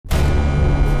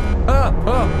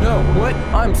Oh, no, what?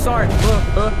 I'm sorry.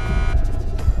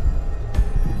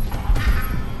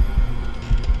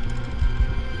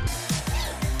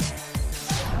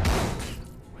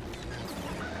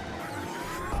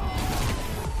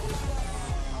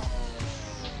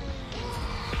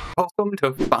 Welcome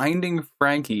to Finding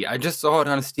Frankie. I just saw it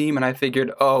on Steam and I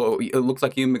figured, oh, it looks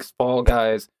like you mix Fall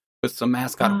Guys with some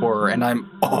mascot horror, and I'm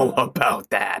all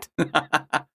about that.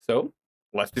 So,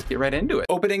 let's just get right into it.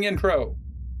 Opening intro.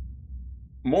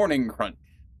 Morning Crunch.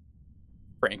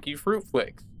 Frankie Fruit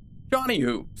Flakes. Johnny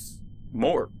Hoops.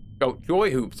 More. Oh,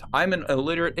 Joy Hoops. I'm an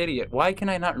illiterate idiot. Why can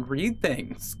I not read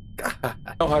things? God,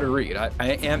 I know how to read. I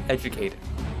am educated.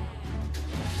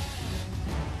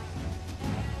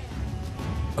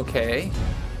 Okay.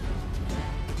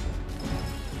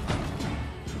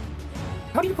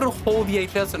 How do you put a whole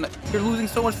VHS in it? You're losing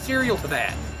so much cereal to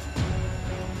that.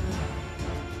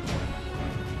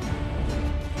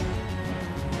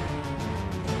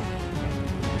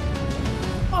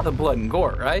 Oh, the blood and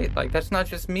gore, right? Like, that's not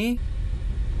just me.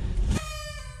 If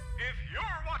you're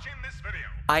watching this video,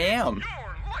 I am.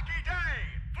 your lucky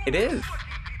day. It is. Lucky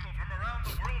people from around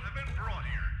the world have been brought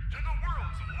here to the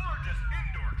world's largest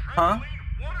indoor Huh?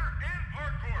 trampoline, water, and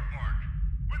parkour park.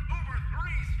 With over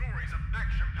 3 stories of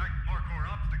action-packed parkour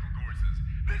obstacle courses,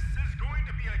 this is going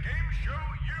to be a game show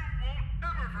you won't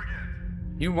ever forget.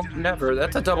 You won't never.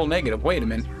 That's a double negative. Wait a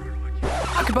minute.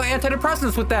 I could buy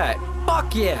antidepressants with that.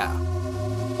 Fuck yeah.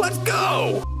 Let's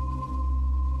go.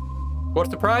 What's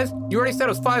the prize? You already said it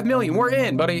was 5 million. We're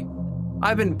in, buddy.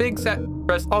 I've been big set.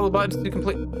 Press all the buttons to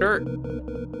complete. Sure.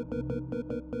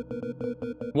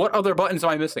 What other buttons am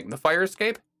I missing? The fire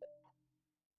escape?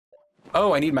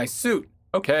 Oh, I need my suit.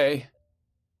 Okay.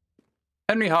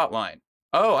 Henry Hotline.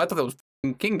 Oh, I thought that was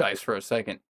King Dice for a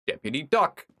second. Deputy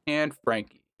Duck and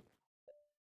Frankie.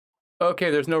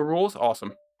 Okay, there's no rules.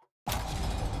 Awesome.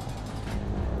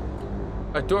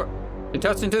 A door.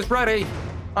 Contestant is ready.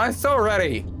 I'm so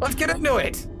ready. Let's get into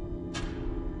it.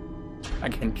 I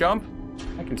can jump,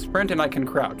 I can sprint, and I can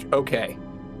crouch. Okay.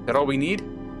 Is that all we need?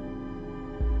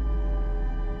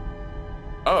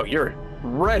 Oh, you're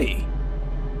ready.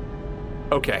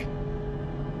 Okay.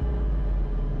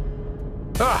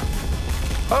 Ah!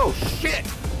 Oh, shit!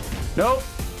 Nope.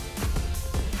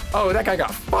 Oh, that guy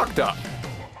got fucked up.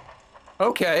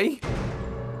 Okay.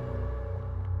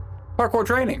 Parkour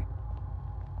training.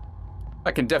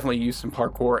 I can definitely use some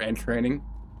parkour and training.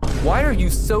 Why are you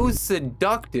so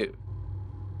seductive?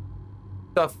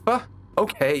 The fuck?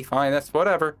 Okay, fine, that's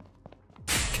whatever.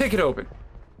 Kick it open.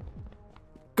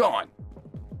 Gone.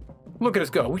 Look at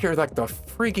us go. We are like the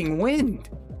freaking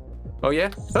wind. Oh yeah?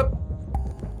 Up.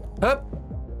 Up.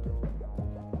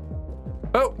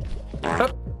 Oh.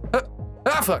 Up. Up.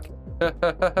 Ah, fuck.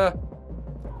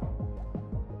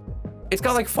 It's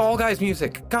got like Fall Guys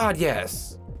music. God,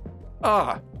 yes.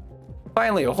 Ah.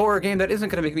 Finally, a horror game that isn't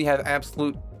going to make me have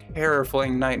absolute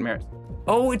terrifying nightmares.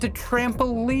 Oh, it's a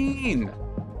trampoline.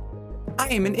 I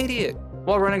am an idiot.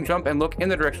 While running, jump and look in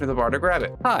the direction of the bar to grab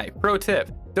it. Hi, pro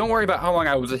tip. Don't worry about how long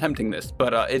I was attempting this,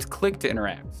 but it's click to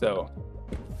interact, so.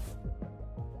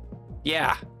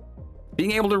 Yeah.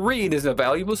 Being able to read is a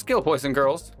valuable skill, boys and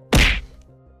girls.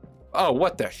 Oh,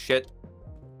 what the shit?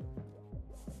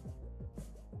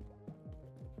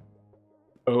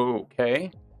 Okay.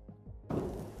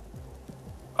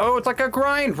 Oh, it's like a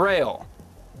grind rail.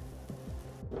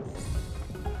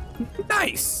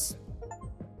 Nice.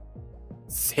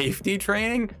 Safety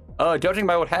training? Judging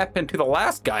by what happened to the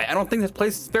last guy, I don't think this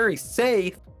place is very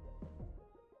safe.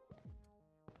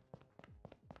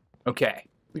 Okay,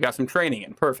 we got some training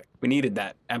in. Perfect. We needed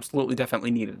that. Absolutely,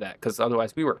 definitely needed that, because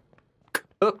otherwise we were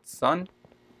cooked, son.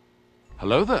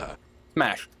 Hello there.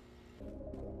 Smash.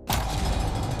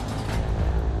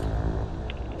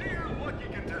 Dear lucky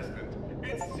contestant,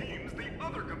 it seems the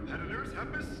other competitors have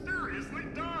mysteriously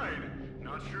died.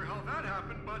 Not sure how that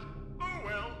happened, but oh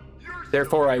well. You're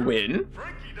Therefore, I still here. win.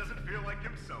 Frankie doesn't feel like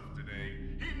himself today.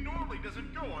 He normally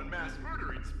doesn't go on mass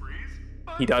murdering sprees.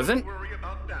 But He doesn't? Don't worry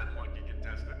about that, lucky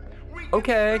contestant. We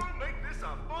Okay. can still make this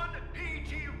a fun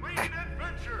PG-rated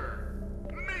adventure.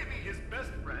 Maybe his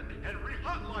best friend, Henry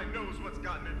Hotline, knows what's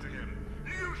gotten into him.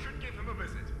 You should give him a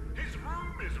visit. His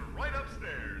room is right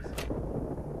upstairs.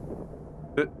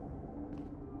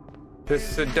 The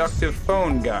seductive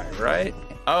phone guy, right?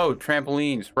 Oh,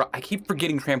 trampolines. I keep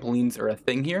forgetting trampolines are a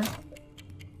thing here.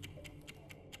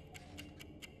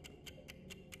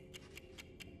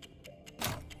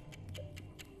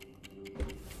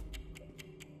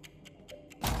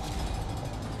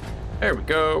 There we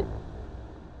go.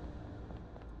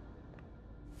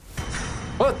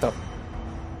 What the?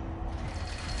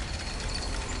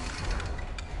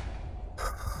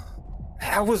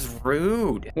 That was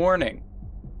rude. Warning.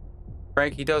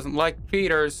 Frankie doesn't like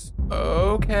cheaters.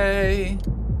 Okay.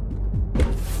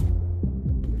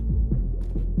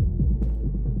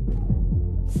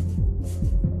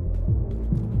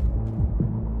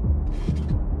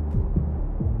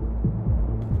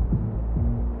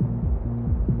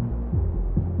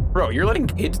 Bro, you're letting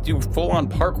kids do full-on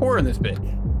parkour in this bitch.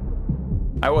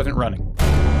 I wasn't running.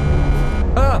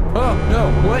 Oh, no,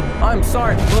 what? I'm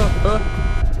sorry.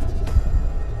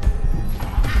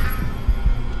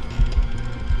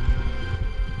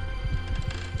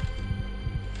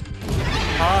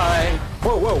 Hi.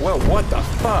 Whoa, what the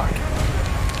fuck?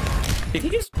 Did he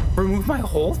just remove my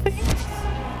whole thing?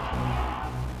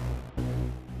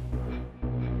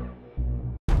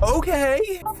 Okay.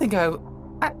 I don't think I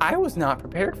was not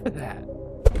prepared for that.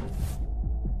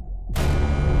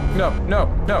 No,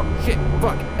 shit,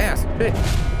 fuck, ass, bitch.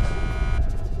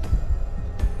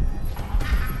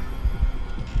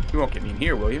 You won't get me in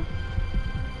here, will you?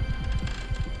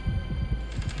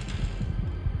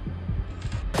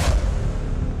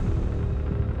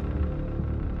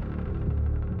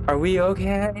 Are we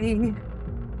okay?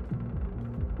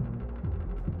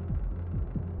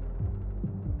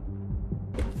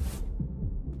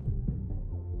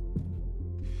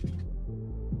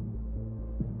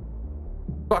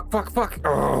 Fuck.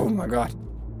 Oh my god.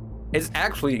 It's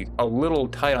actually a little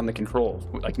tight on the controls,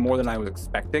 like more than I was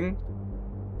expecting.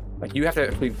 Like you have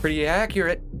to be pretty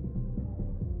accurate.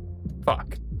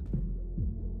 Fuck.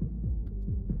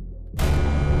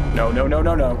 No.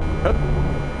 Hup.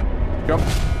 Jump.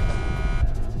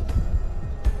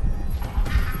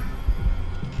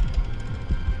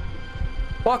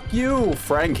 Fuck you,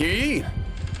 Frankie.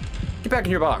 Get back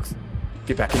in your box.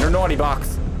 Get back in your naughty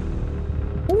box.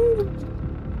 Woo.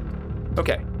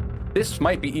 Okay, this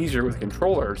might be easier with a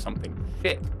controller or something.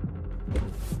 Shit.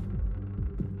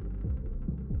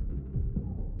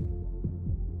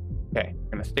 Okay, I'm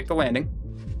gonna stick the landing.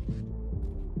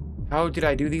 How did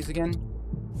I do these again?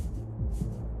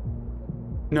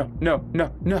 No.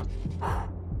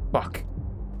 Fuck.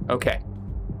 Okay.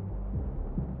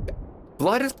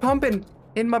 Blood is pumping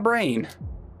in my brain.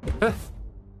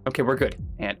 Okay, we're good.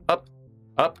 And up.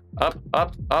 Fuck,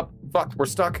 we're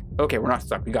stuck. Okay, we're not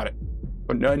stuck. We got it.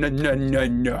 Oh,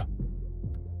 no.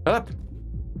 Up.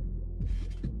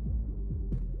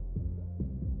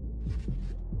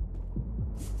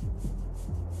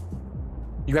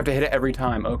 You have to hit it every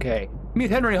time. Okay.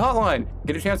 Meet Henry Hotline.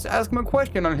 Get a chance to ask him a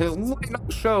question on his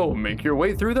late-night show. Make your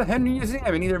way through the Henry Museum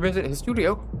and either visit his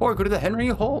studio or go to the Henry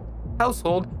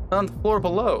household on the floor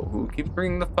below, who keeps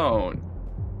ringing the phone.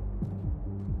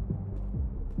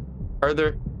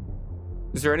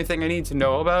 Is there anything I need to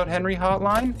know about Henry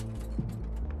Hotline?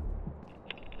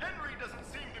 Henry doesn't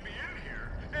seem to be in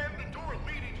here, and the door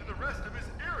leading to the rest of his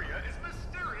area is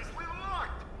mysteriously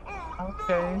locked. Oh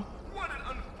Okay. no! What an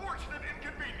unfortunate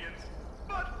inconvenience.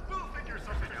 But we'll figure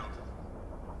something out.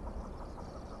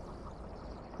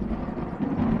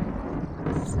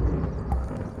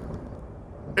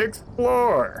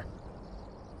 Explore.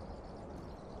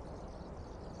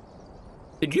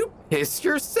 Did you piss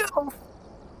yourself?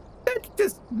 That's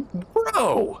just,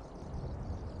 bro.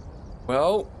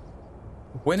 Well,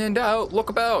 when in doubt, look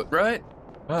about, right?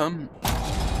 Found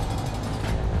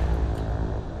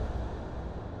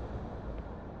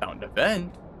a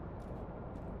vent.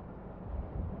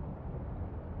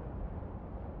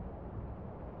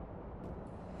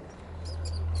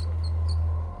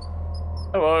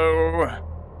 Hello.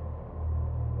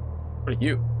 What are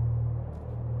you?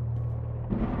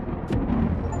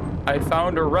 I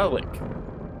found a relic.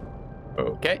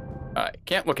 Okay, I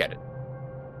can't look at it.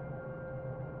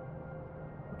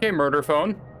 Okay, murder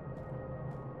phone.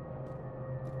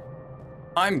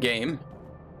 I'm game.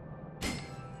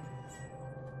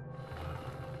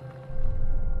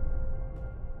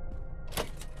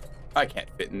 I can't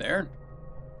fit in there.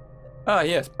 Ah,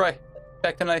 yes, bright.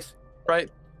 Back to nice, bright,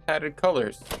 padded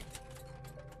colors.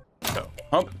 So,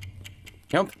 hump,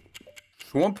 jump,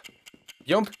 swump,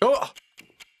 jump. Oh!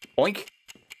 Boink.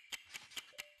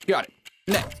 Got it.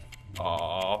 Next.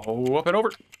 Oh, up and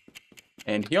over.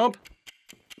 And jump.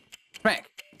 Smack.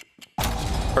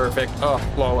 Perfect. Oh,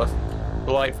 flawless.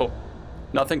 Delightful.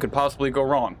 Nothing could possibly go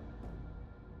wrong.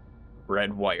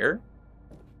 Red wire.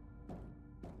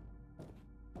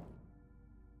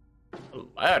 A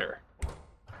ladder.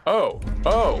 Oh.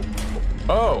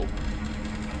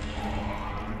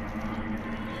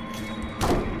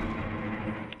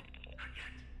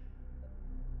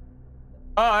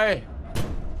 Hi.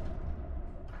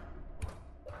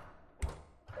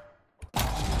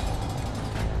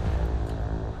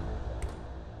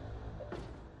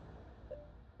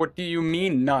 What do you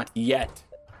mean, not yet?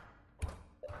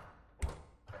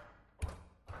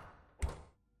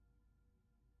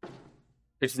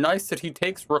 It's nice that he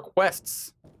takes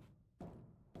requests.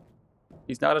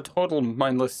 He's not a total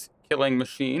mindless killing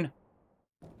machine.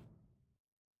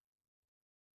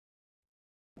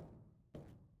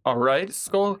 Alright,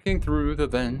 skulking through the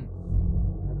vent.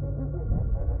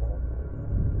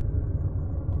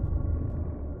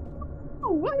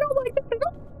 Oh, I don't like that at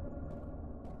all.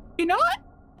 You not?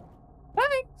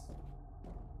 Thanks.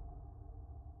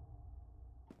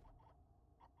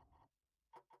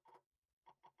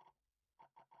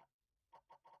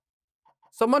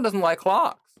 Someone doesn't like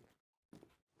clocks.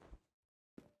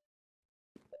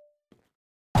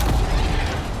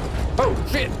 Oh,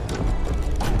 shit!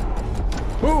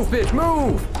 Move, bitch,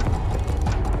 move!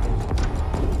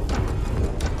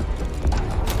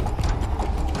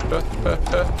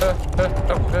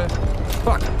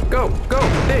 Fuck, go,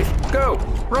 bitch, go,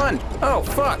 run! Oh,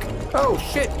 fuck! Oh,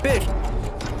 shit, bitch!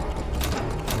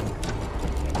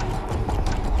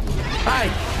 Hi!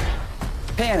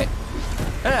 Panic!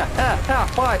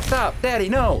 Why? Stop! Daddy,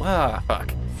 no!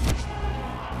 Fuck.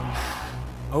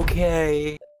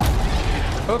 Okay.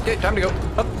 Okay, time to go.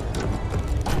 Up.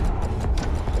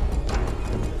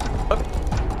 Up.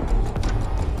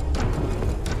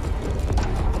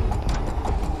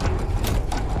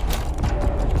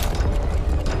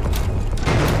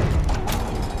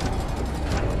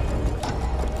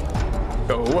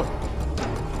 Go.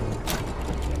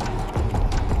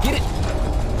 Get it!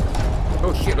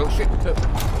 Oh shit, oh shit.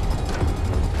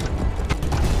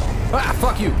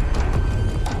 Fuck you!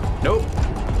 Nope.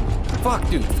 Fuck,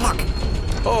 dude, fuck!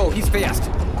 Oh, he's fast.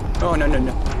 Oh, no.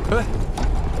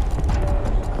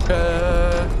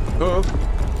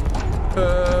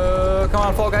 Come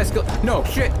on, Fall Guys, go. No,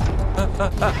 shit.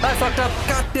 I fucked up.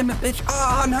 God damn it, bitch.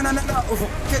 Oh, no. Oh,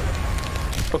 shit.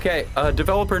 Okay,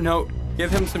 developer note. Give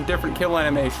him some different kill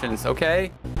animations,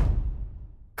 okay?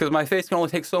 Because my face can only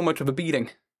take so much of a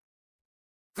beating.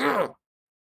 How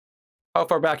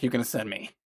far back are you gonna send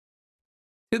me?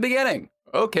 To the beginning.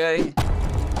 Okay.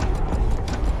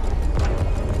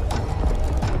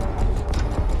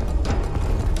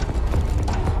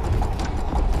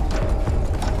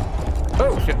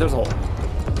 Oh shit, there's a hole.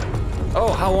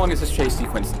 Oh, how long is this chase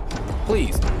sequence?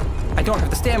 Please. I don't have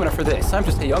the stamina for this. I'm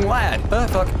just a young lad.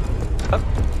 Fuck. Up.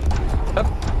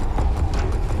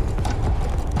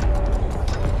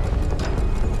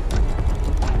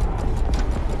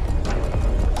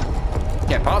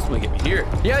 Can't possibly get me here.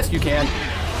 Yes, you can.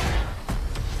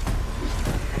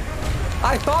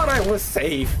 I thought I was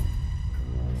safe.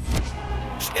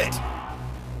 Shit.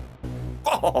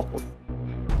 Oh.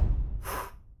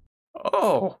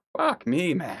 Oh, fuck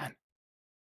me, man.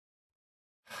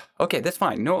 Okay, that's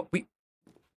fine. No,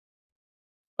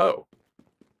 Oh.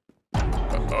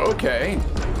 Okay.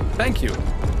 Thank you.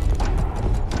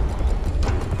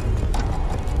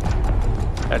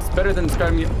 That's better than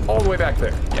starting me all the way back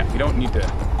there. Yeah, you don't need to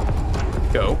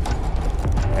go.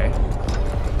 Okay.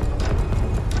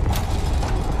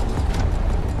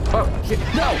 Oh, shit.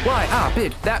 No, why?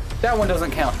 Bitch. That one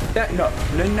doesn't count. No.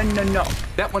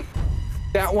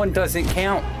 That one doesn't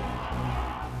count.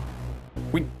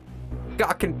 We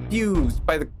got confused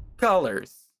by the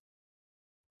colors.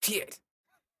 Shit.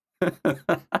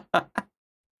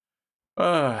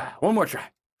 One more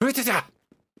try.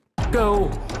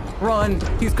 Go. Run.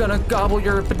 He's gonna gobble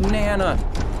your banana.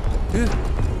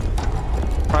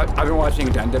 I've been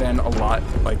watching Dan a lot.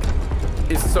 Like,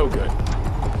 it's so good.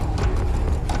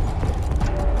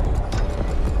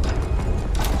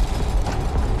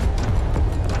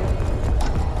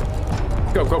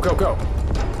 Go.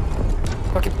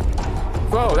 Fucking.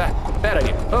 Whoa, that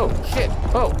idea. Oh, shit.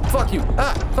 Oh, fuck you.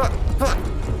 Fuck.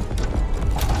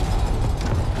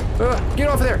 Get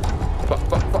off of there.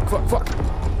 Fuck.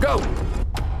 Go.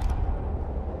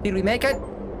 Did we make it?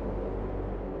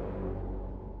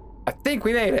 I think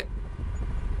we made it.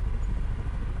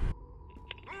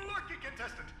 Lucky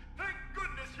contestant. Thank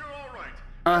goodness you're all right.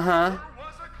 Uh-huh.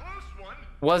 Was a close one.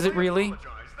 Was it really?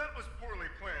 That was poorly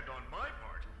planned on my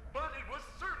part, but it was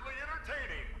certainly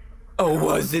entertaining. Oh,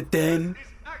 was it then?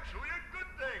 It's actually a good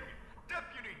thing.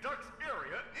 Deputy Duck's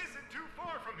area isn't too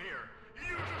far from here.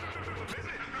 You should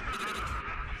visit.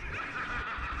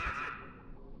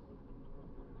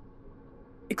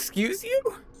 Excuse you?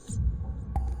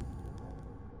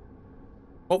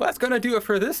 Well, that's gonna do it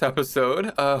for this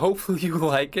episode. Hopefully you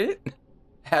like it.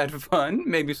 Had fun.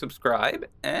 Maybe subscribe.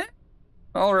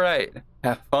 All right.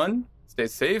 Have fun. Stay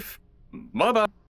safe. Bye-bye.